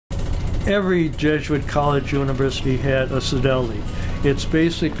every Jesuit college university had a Fidelity. It's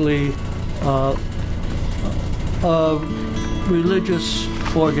basically a religious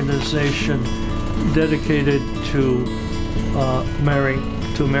organization dedicated to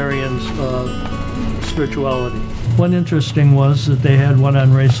Marian's spirituality. One interesting was that they had one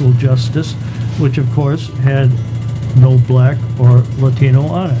on racial justice, which of course had no black or Latino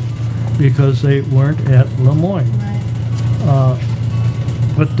on it because they weren't at Le Moyne.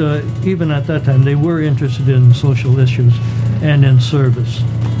 But even at that time, they were interested in social issues and in service.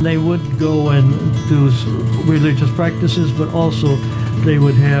 They would go and do religious practices, but also they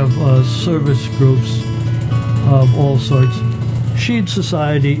would have service groups of all sorts. Sheed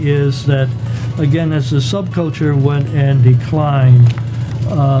society is that, again, as the subculture went and declined,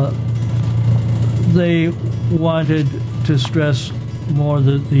 they wanted to stress more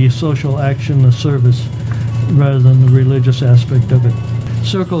the social action, the service, rather than the religious aspect of it.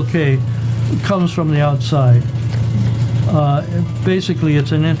 Circle K comes from the outside. Basically,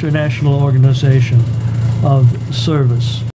 it's an international organization of service.